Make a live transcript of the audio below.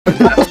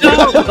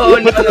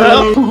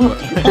no.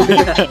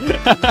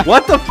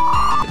 What the f?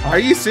 Are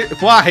you serious?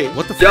 Why?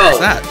 What the f is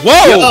that?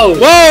 Whoa!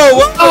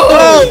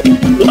 Whoa!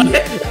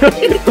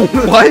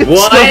 What?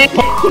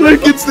 What?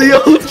 Look, it's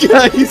the old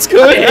guy. He's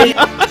going.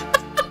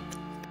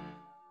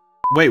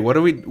 Wait, what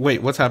are we?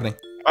 Wait, what's happening?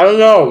 I don't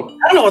know.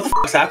 I don't know what the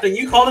f***'s happening.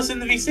 You called us in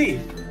the VC.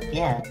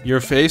 Yeah. Your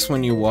face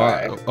when you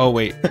walk. Alright. Oh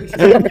wait.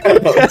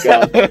 Oh,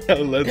 God.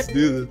 Let's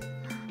do this.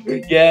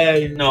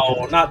 Yay.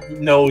 No, not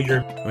no.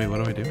 You're. Wait,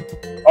 what do I do?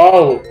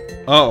 Oh.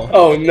 Oh.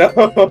 Oh no.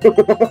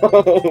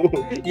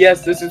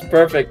 Yes, this is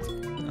perfect.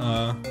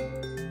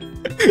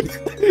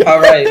 All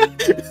right.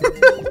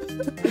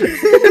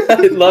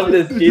 I love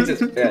this. Jesus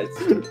Christ.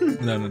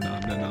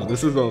 No.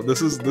 This is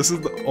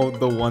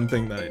the one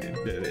thing that I do.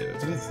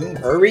 Yeah.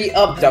 Hurry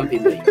up, dumpy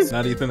legs.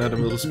 Not Ethan at a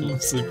middle school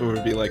sleepover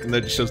would be like, and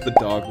then it shows the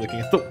dog looking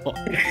at the wall.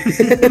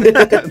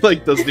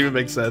 Like, doesn't even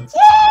make sense.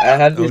 I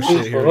had Oh, the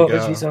shit, here we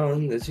go.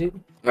 on the Jeep.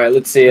 All right,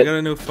 let's see I it. got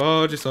a new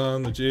Forgis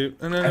on the Jeep.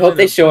 I hope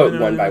they show it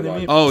one by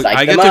one. Oh, Psych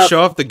I get them to up.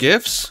 show off the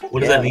gifts?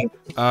 What does that mean?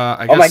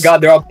 I Oh my guess- God,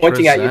 they're all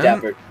pointing at you,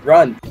 present? Dapper.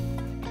 Run.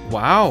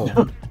 Wow.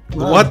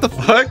 What the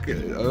fuck?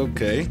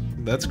 Okay,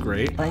 that's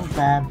great.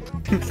 SpongeBob.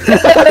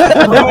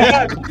 Oh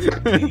my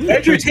God!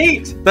 Andrew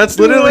Tate. That's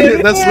literally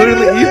Ethan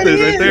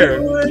right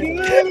there.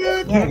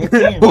 Yeah, that's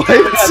him. What?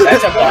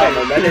 That's a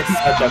bomb. That is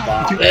such a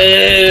bomb.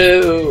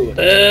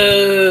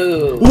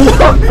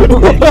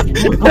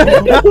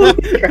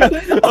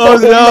 Oh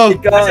no!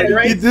 God.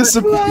 He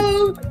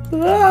disappeared.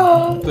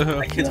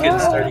 That kid's getting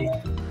sturdy.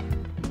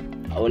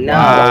 Oh no.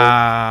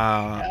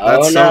 Wow, Oh,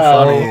 that's so no.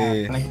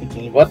 funny. Like the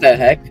cable What the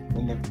heck?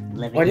 in the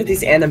living What are room.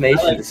 these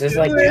animations? This is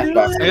like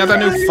Xbox. I got that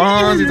new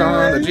Fonzie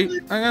on the Jeep.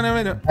 I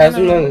got it. As a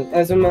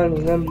man.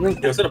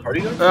 Yo, is that a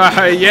party gun?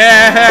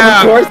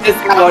 Yeah! Of course this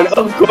one.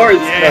 Of course.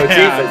 Yeah! Oh,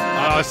 Jesus.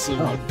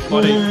 Awesome.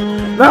 Funny.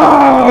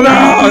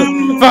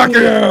 No! Fuck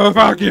you!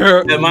 Fuck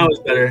you! Yeah, mine was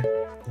better.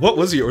 What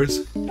was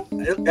yours?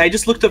 I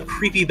just looked up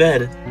creepy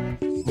bed.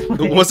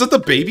 Was it the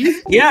baby?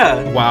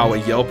 Yeah. Wow, a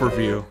Yelp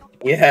review.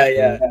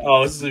 Yeah.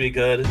 Oh, this is gonna be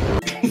good.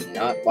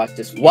 Not watch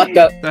this. What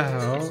the? What the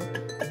hell?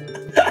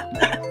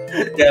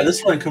 Yeah,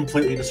 this one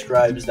completely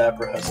describes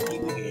Dapper Husky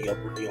leaving a Yelp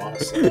review,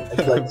 honestly. I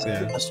feel like it's Yeah.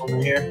 the best one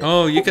in here.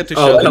 Oh, you get to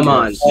show Oh, the come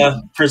on. gifts.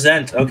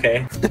 Present,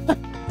 okay.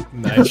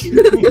 Nice.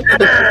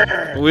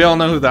 We all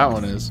know who that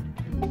one is.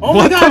 Oh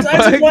What my god, the it's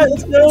Isaac fuck? White,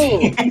 let's go!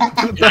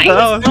 What the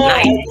hell? No,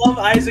 I love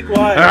Isaac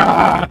White.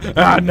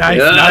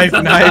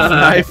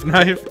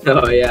 Knife.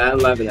 Oh yeah, I'm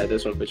laughing at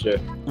this one for sure.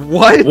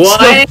 What?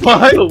 What? The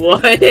fuck?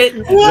 What?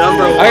 Number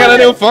one. I got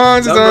a new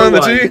Fonz on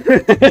the Jeep.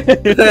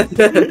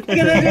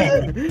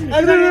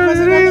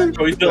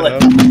 Oh, he's built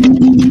like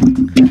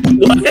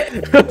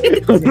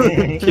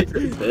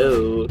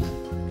Ew.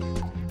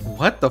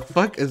 What the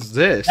fuck is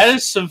this? that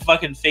is some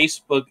fucking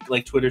Facebook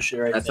like Twitter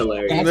shit right That's there.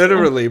 hilarious.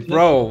 Literally,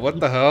 bro.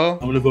 What the hell?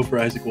 I'm gonna vote for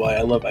Isaac White.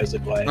 I love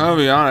Isaac White. I'll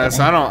be honest.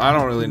 I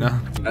don't really know.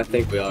 I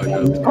think we all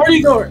know.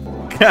 Party goer.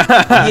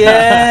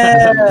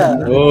 Yeah.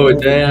 Oh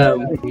damn.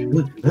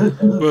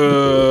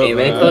 Hey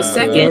man, close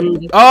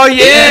second. Oh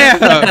yeah.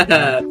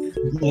 Yeah.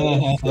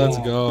 Let's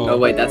go. Oh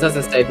wait, that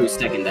doesn't say who's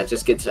second. That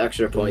just gets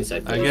extra points. I I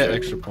think. get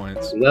extra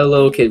points.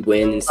 Lolo could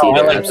win and see Oh, I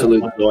the like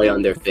absolute that joy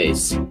on their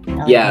face.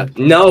 Yeah.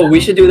 No, we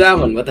should do that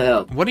one. What the hell?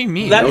 What do you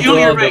mean? That Don't you're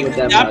go all right. with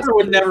that Dapper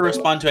would never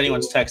respond to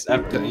anyone's text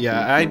ever.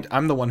 Yeah,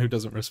 I'm the one who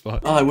doesn't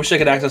respond. Oh, I wish I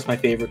could access my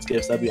favorites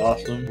gifts. That'd be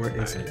awesome. Where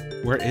is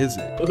it? Where is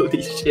it?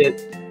 Holy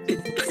shit.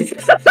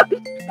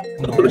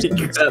 No, Holy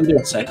it's crap.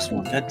 the sex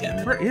one. God damn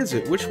it. Where is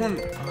it? Which one?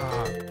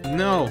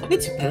 No.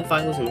 It's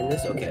pedophiles in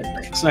this? Okay.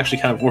 This one actually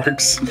kind of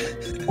works.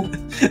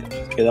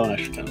 Okay, that one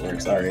actually kind of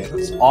works. Alright.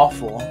 It's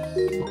awful.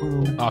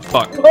 Oh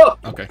fuck. Oh!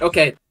 Okay,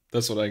 Okay.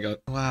 that's what I got.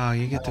 Wow,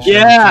 you get to show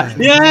Yeah! the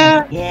thing.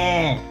 Yeah!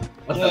 Yeah.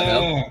 What the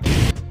hell?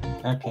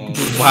 Yeah. Okay.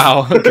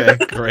 Wow. Okay.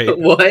 Great.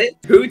 What?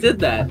 Who did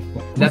that?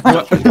 That's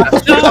What?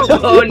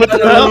 Oh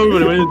no!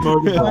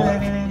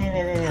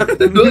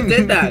 Who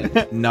did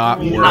that? Not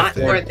worth Not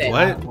it. worth it.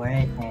 What? Worth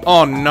it.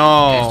 Oh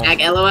no. Hashtag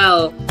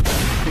LOL.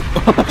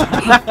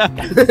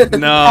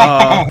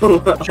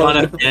 No. John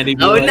F. Kennedy.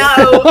 Oh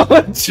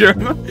no! Sure.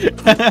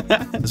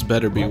 This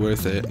better be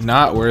worth it.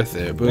 Not worth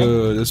it.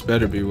 Boo. This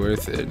better be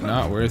worth it.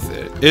 Not worth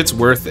it. It's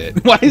worth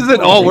it. Why is it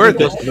all worth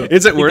it?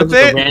 Is it worth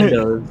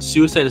it?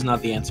 Suicide is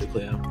not the answer,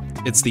 Cleo.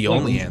 It's the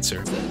only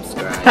answer.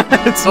 Subscribe.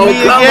 It's Oh me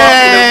come on!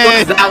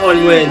 again. Of course that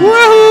one wins.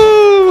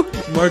 Woohoo!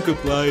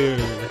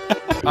 Markiplier.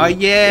 Oh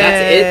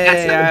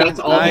yeah. That's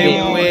all I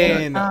the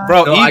win. game.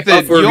 Bro, No, I Ethan,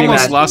 fought for a you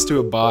almost rematch. lost to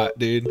a bot,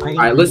 dude.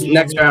 Alright, let's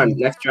next round.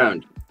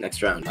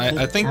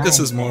 I think this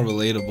is more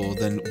relatable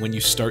than when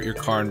you start your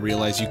car and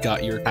realize you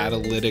got your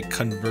catalytic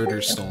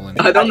converter stolen.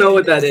 I don't know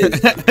what that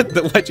is.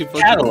 Why'd you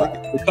fucking Cadillac,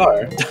 the car.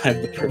 I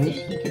have the I perfect. wish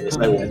you could Yes,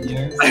 put I like win.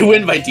 videos. I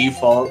win by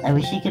default. I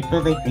wish you could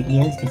put like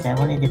videos because I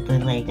wanted to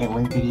put like that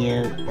one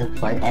video of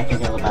Bart after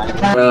the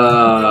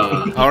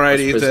lobotomy. Alright,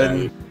 let's Ethan.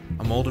 present.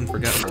 I'm old and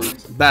forgetful.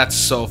 That's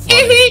so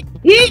funny.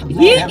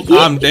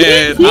 I'm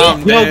dead. I'm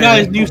Yo,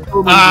 guys, dead. new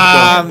store.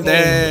 I'm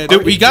dead.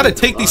 Dude, we gotta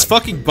take these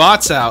fucking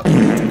bots out.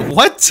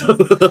 What?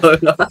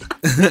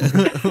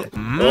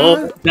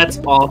 Oh, that's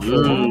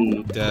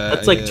awful.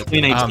 That's like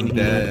 2019. I'm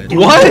dead. Dude,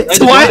 What?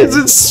 Isaac Why White. is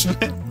it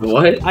Smith?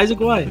 What? Isaac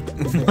White.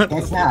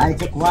 That's not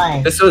Isaac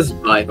Y. This was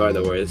by far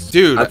the worst.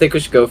 Dude. I think we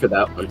should go for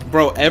that one.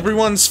 Bro,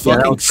 everyone's Yeah,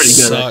 that fucking was pretty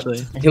good sucked.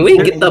 actually. Can we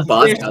get the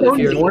boss You're out of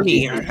here? so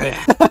horny.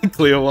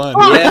 Cleo won.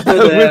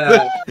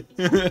 Yeah.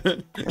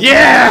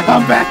 Yeah,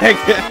 I'm back.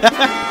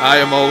 I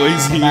am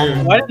always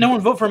here. Why did no one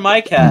vote for my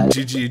cat?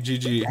 GG,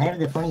 GG. I have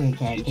the funnier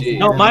cat. GG.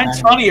 No, mine's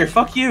funnier.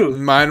 Fuck you.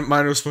 Mine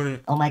was funny.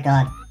 Oh my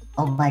god.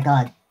 Oh my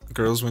god.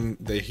 Girls, when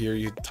they hear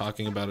you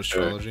talking about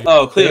astrology.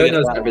 Oh, Cleo clearly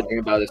knows everything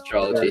about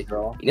astrology.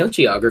 You know,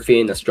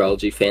 geography and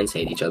astrology fans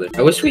hate each other.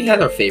 I wish we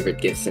had our favorite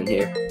gifts in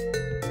here.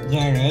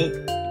 Yeah, right?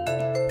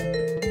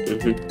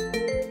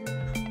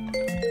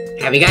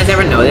 Have you guys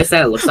ever noticed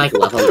that it looks like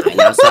level 9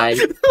 outside?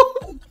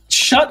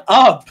 Shut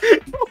up.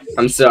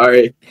 I'm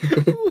sorry.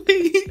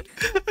 Wait,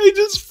 I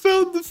just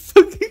found the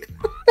fucking.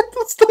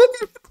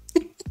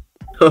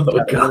 Oh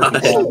god.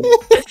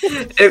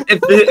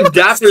 if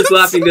Dapper's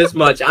laughing this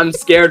much, I'm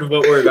scared of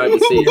what we're about to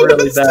see.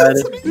 Really bad.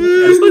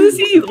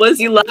 What is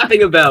he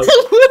laughing about?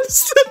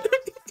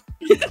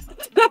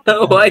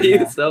 Why are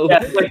you so...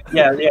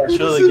 Yeah,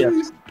 show the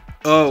gifts.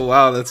 Oh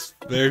wow, that's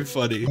very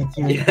funny. That's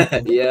really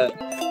Yeah, yeah.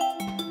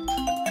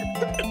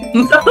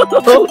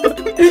 No.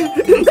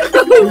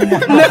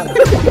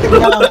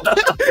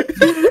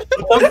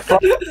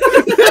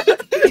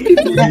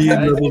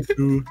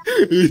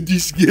 The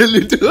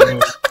skeleton.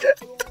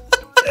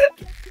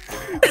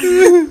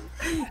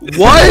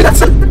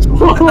 What?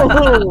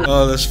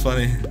 Oh, that's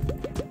funny.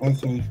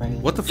 That's really funny.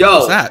 What the fuck Yo.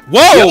 was that?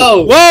 Whoa! Yo.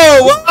 Whoa!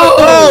 Whoa!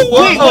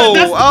 Whoa! Wait, Whoa! what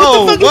the fuck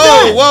Whoa! is Whoa!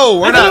 that? Whoa!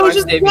 We're I thought it not. was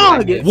just saving wrong.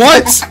 that gift.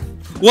 What?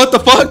 What the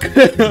fuck?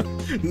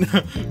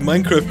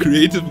 Minecraft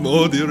creative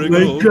mode. Here we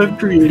go.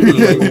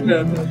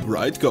 creative.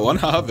 Right, go on.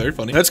 Haha, very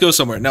funny. Let's go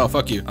somewhere. No,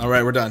 fuck you. All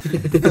right, we're done.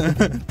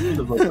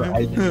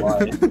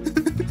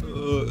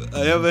 I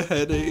have a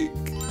headache.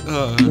 I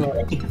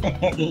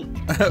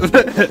have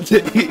a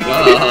headache.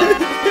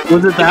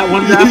 Was it that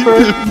one, Dapper?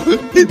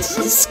 It's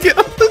a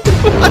skeleton.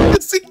 Why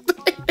is it there?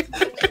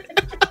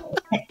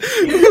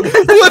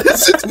 What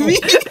does it mean?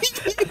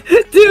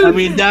 Dude, I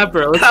mean,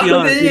 Dapper, let's be how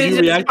honest. did Did you you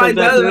just react like find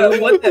that? out too?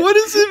 about what the... What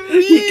does it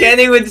mean? He can't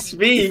even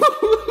speak.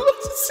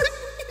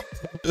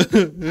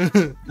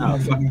 Oh,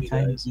 fuck you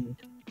guys.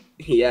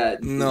 Yeah.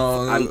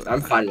 No.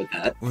 I'm fine with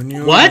that. When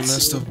you What?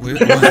 messed up with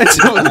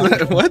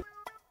what? What?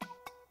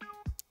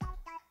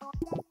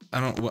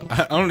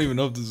 I don't even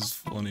know if this is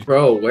funny.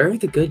 Bro, where are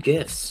the good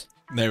gifts?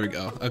 There we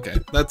go. Okay,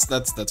 that's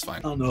fine.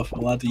 I don't know if I'm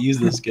allowed to use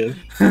this gift.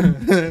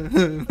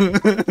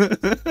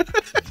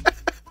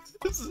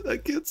 I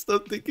can't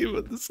stop thinking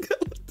about the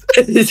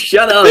skeleton.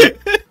 Shut up.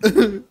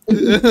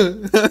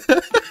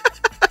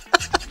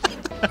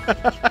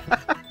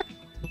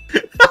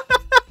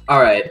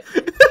 Alright.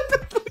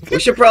 We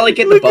should probably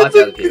get the bots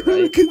out of here,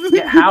 right?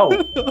 Yeah, how?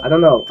 I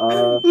don't know.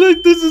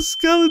 Look, there's a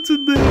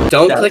skeleton there.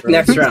 Don't That's click right.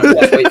 next round.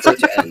 Just wait for it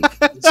to end.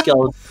 The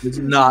skeleton is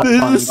not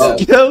There's funny.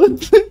 a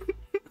skeleton.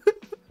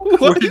 Where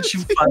What? did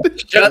you find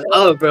it? Shut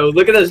up, bro.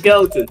 Look at the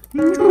skeleton.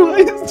 Why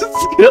is the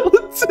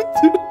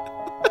skeleton?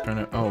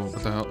 Oh,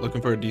 what the hell?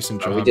 Looking for a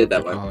decent Oh, job. we did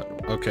that what they one. call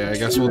it. Okay, I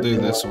guess we'll do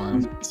this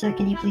one. Sir,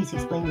 can you please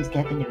explain this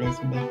gap in the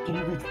resume? Can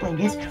you explain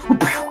this?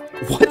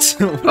 What?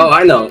 Oh,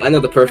 I know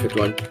the perfect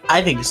one.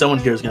 I think someone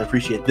here is going to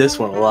appreciate this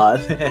one a lot.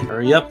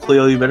 Hurry up,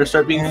 Cleo. You better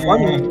start being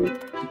funny.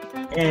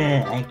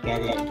 I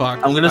get it.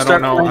 Fuck. I'm gonna I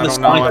start don't know. playing I the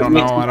don't know. I song don't that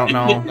know. I don't makes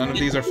know. None of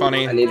these are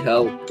funny. I need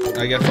help.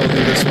 I guess I'll do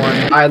this one.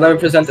 Alright, let me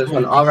present this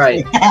one.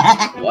 Alright.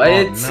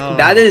 What? Oh,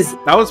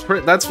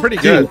 no. That's pretty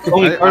good.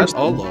 only person.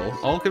 I'll low.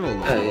 I'll give it a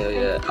low.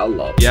 yeah. I'll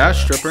love. Yeah,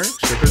 strippers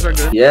are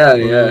good. Yeah,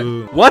 yeah.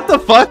 Ooh. What the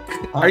fuck?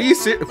 Are you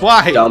serious?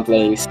 Why?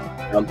 Dumplings.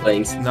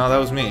 No, that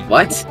was me.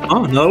 What?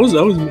 Oh, no,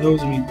 that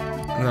was me.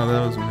 No,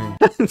 that was me.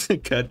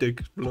 Cat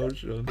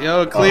explosion.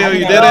 Yo, Cleo, how did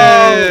you I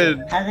did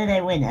it! How did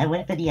I win? I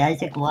went for the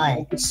Isaac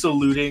Y.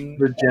 Saluting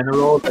the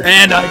general.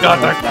 And I got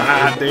the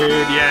cat, dude.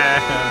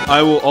 Yeah.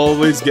 I will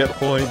always get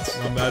points,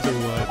 no matter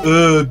what.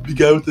 The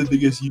guy with the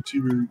biggest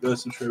YouTuber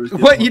subscribers.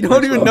 What? You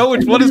don't even know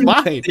which one is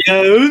mine.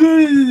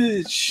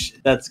 Yeah, shh,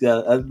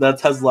 that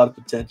has a lot of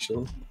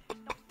potential.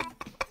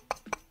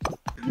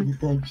 The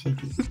dog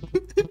shaking.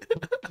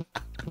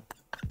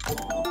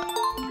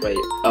 Wait.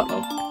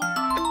 Uh-oh.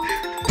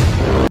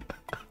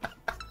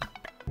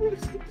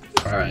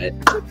 Alright.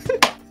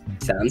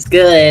 Sounds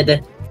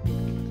good.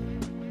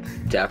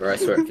 Dapper, I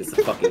swear if it's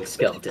a fucking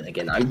skeleton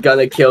again, I'm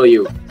gonna kill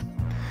you.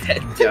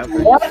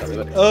 Dapper.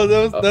 Oh,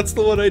 that's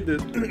the one I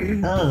did.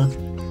 Oh,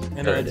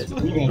 There it is.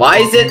 bleeding. Why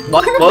is it?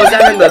 What was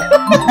that in the...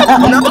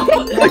 No!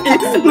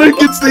 Look,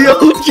 it's the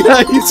old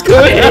guy. He's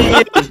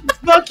going. He's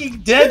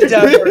fucking dead,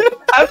 Dapper.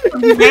 After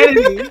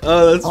humanity.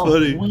 Oh, that's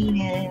funny.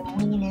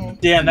 Wiener.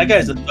 Damn, that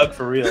guy's a thug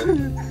for real.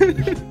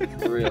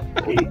 For real.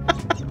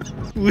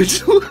 Which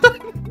one?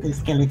 The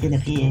skeleton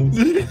appears.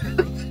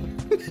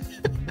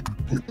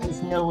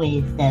 It's no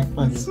way it's that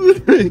funny.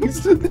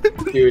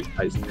 Dude,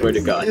 I swear to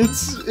God.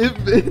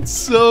 It's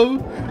so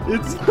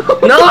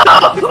No!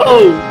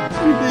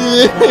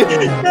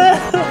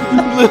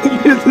 Look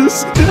at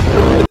this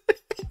guy.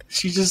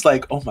 She's just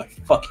like, oh my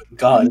fucking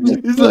god.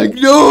 He's like,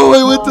 no,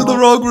 I went to the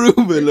wrong room.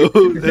 Hello,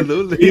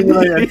 Even though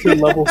I lady. actually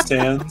level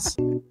stands.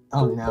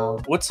 Oh no.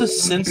 What's a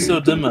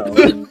Sensio demo?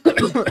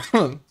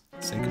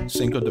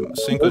 Cinco.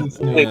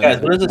 Wait, guys,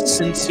 what is a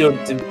Sensio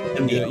demo?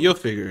 Yeah, you'll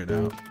figure it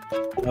out.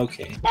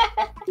 Okay.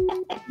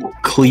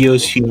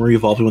 Cleo's humor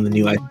evolved when the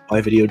new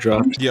iSpy video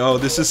dropped. Yo,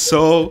 this is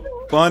so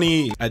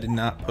funny. I did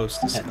not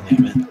post this. God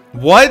damn it.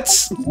 What?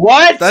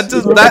 What? That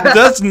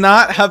does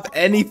not have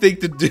anything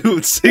to do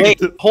with Wait,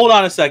 Cinco. hold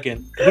on a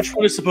second. Which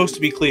one is supposed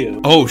to be Cleo?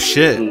 Oh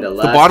shit. And the The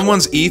last bottom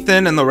one's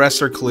Ethan and the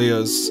rest are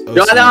Cleo's.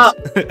 Shut up!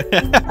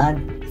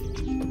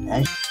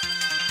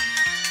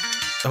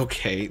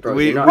 Okay, Bro,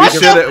 we you're not-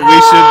 should.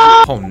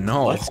 Oh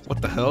no!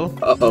 What the hell?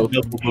 Uh-oh.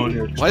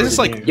 Why is this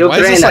like? Yo, why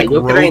is this like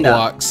Ukraina.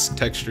 Roblox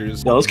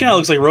textures? No, this kind of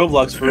looks like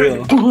Roblox for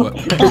real.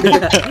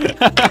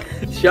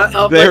 Shut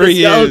up There with the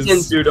he skeletons,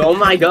 is. dude. Oh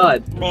my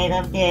god. Man,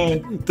 I'm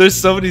dead. There's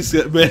somebody.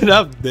 Man,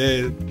 I'm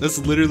dead. That's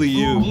literally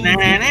you. I'm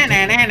gonna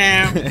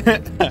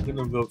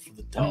vote for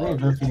the I'm gonna dog.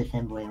 vote for the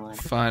femboy one.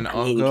 Fine,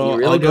 I'll Can go. you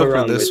really I'll go go for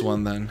wrong this with-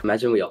 one then.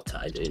 Imagine we all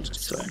tied, dude. I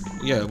swear.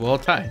 Yeah, we'll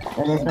tie.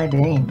 Oh, that's my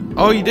brain.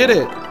 Oh, you did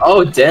it!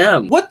 Oh,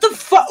 damn. What the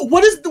fuck?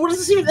 What is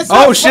this even? That's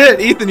Oh not shit,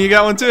 Ethan, you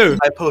got one too.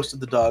 I posted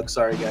the dog.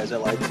 Sorry guys, I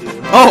lied to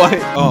you.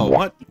 Oh,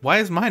 what? Why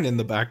is mine in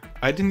the back?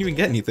 I didn't even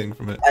get anything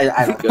from it.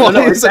 I don't No,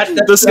 Why is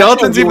it- the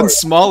skeleton's even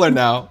smaller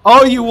now.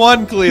 Oh, you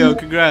won, Cleo.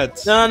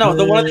 Congrats. No.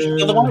 The one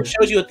that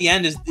shows you at the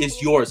end is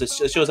yours. It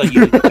shows how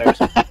you did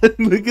it.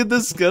 Look at the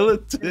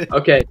skeleton.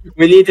 Okay,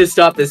 we need to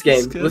stop this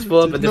game. Let's pull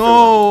up a different one.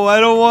 No, I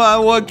don't want. I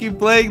want to keep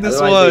playing this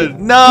How do I do it?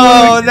 one.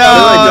 No,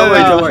 no. Don't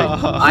worry.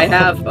 I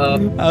have,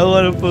 I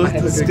want to post I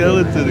have the a good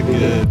skeleton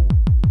again.